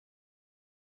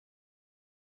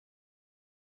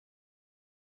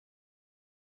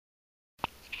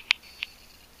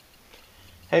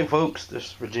Hey folks, this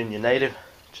is Virginia Native.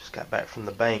 Just got back from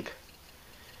the bank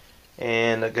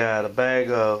and I got a bag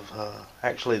of,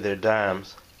 actually they're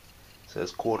dimes. It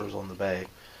says quarters on the bag.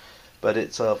 But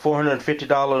it's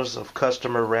 $450 of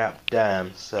customer wrapped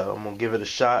dimes. So I'm going to give it a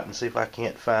shot and see if I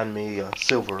can't find me a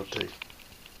silver or two.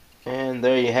 And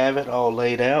there you have it, all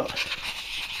laid out.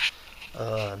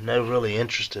 No really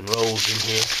interesting rolls in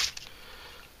here.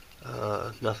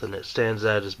 Nothing that stands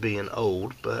out as being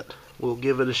old, but we'll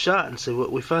give it a shot and see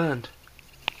what we find.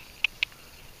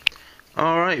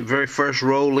 Alright, very first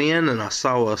roll in, and I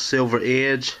saw a silver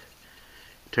edge.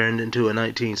 Turned into a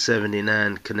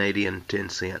 1979 Canadian 10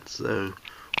 cents, so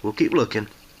we'll keep looking.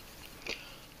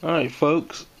 Alright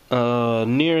folks,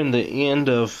 nearing the end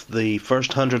of the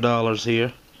first $100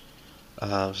 here.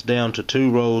 It's down to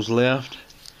 2 rolls left,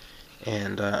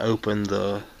 and I opened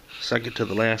the second to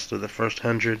the last of the first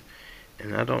 100,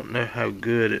 and I don't know how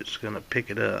good it's going to pick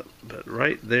it up, but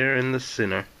right there in the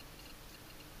center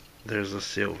there's a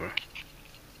silver.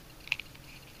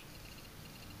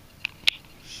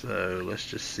 So let's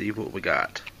just see what we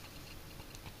got.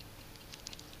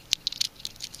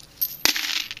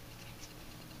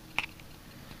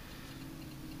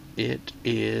 It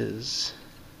is,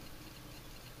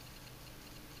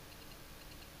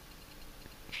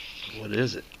 what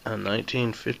is it? A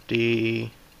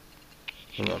 1950,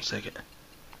 hang on a second.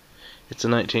 It's a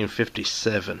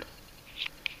 1957.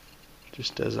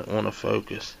 Just doesn't want to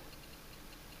focus.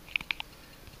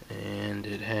 And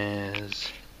it has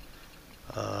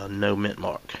no mint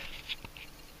mark.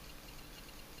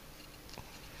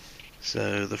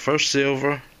 So the first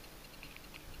silver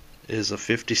is a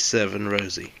 57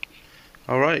 Rosie.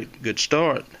 Alright, good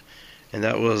start. And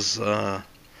that was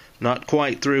not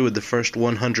quite through with the first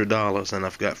 $100, and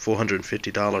I've got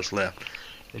 $450 left.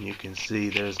 And you can see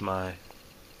there's my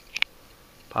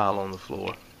pile on the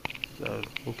floor. So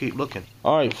we'll keep looking.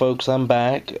 Alright folks, I'm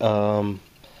back.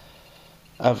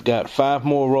 I've got 5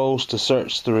 more rolls to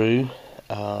search through.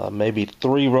 Maybe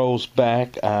 3 rolls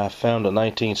back I found a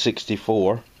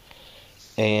 1964,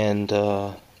 and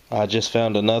I just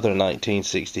found another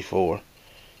 1964,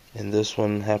 and this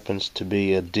one happens to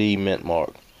be a D mint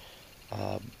mark.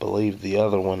 I believe the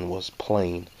other one was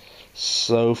plain.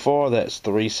 So far that's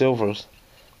 3 silvers,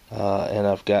 and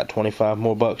I've got 25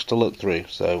 more bucks to look through,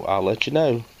 so I'll let you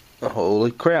know.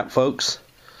 Holy crap folks,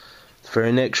 the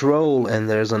very next roll and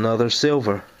there's another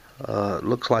silver.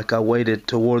 Looks like I waited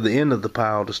toward the end of the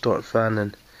pile to start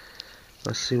finding.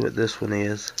 Let's see what this one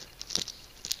is.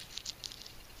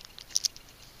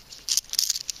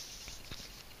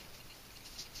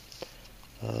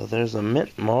 There's a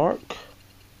mint mark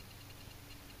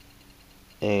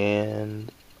and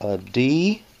a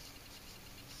D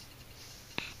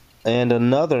and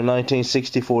another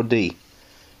 1964 D.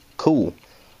 Cool.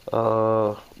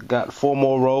 Got 4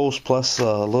 more rolls plus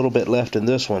a little bit left in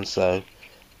this one, so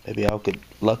maybe I'll get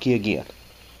lucky again.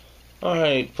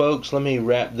 Alright folks, let me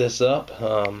wrap this up.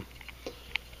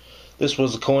 This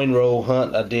was a coin roll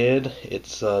hunt I did.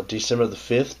 It's December the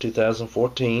 5th,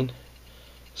 2014.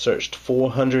 Searched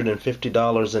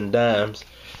 $450 in dimes.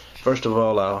 First of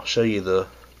all, I'll show you the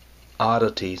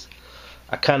oddities.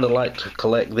 I kind of like to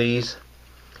collect these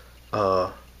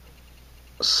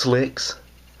slicks.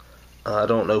 I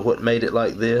don't know what made it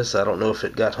like this. I don't know if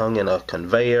it got hung in a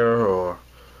conveyor or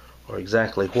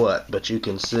exactly what, but you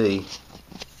can see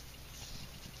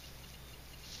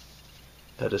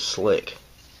that is slick.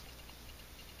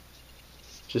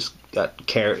 Just got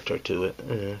character to it.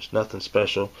 It's nothing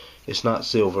special. It's not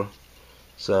silver,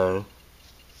 so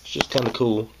it's just kind of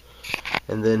cool.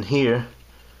 And then here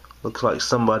looks like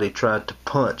somebody tried to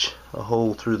punch a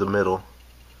hole through the middle.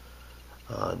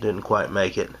 Didn't quite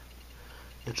make it.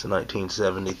 It's a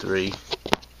 1973,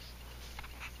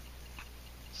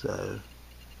 so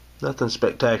nothing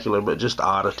spectacular, but just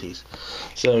oddities.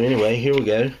 So anyway, here we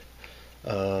go.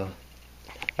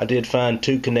 I did find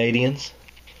 2 Canadians,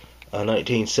 a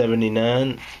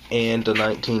 1979 and a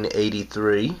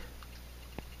 1983,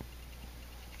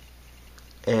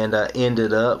 and I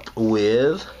ended up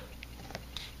with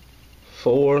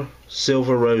 4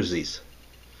 silver Rosies,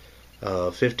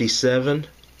 57,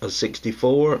 a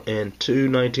 64, and 2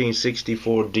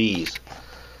 1964 Ds.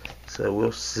 So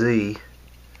we'll see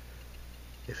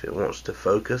if it wants to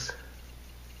focus.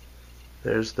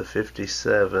 There's the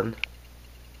 57,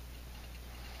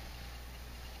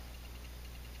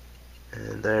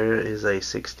 and there is a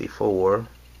 64,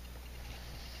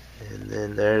 and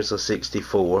then there's a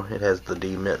 64. It has the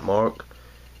D mint mark,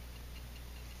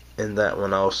 and that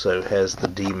one also has the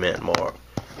D mint mark.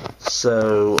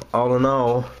 So all in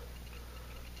all,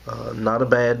 not a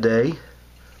bad day.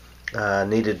 I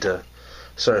needed to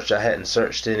search. I hadn't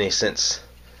searched any since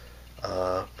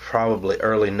probably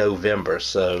early November,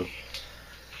 so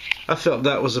I felt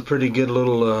that was a pretty good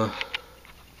little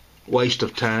waste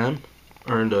of time.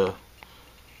 Earned a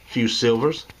few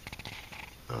silvers.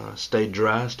 Stayed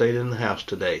dry, stayed in the house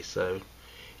today. So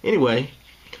anyway,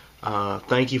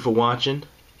 thank you for watching,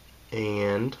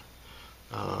 and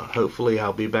hopefully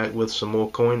I'll be back with some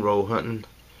more coin roll hunting,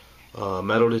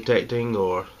 metal detecting,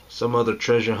 or some other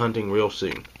treasure hunting real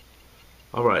soon.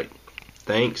 Alright,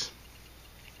 thanks.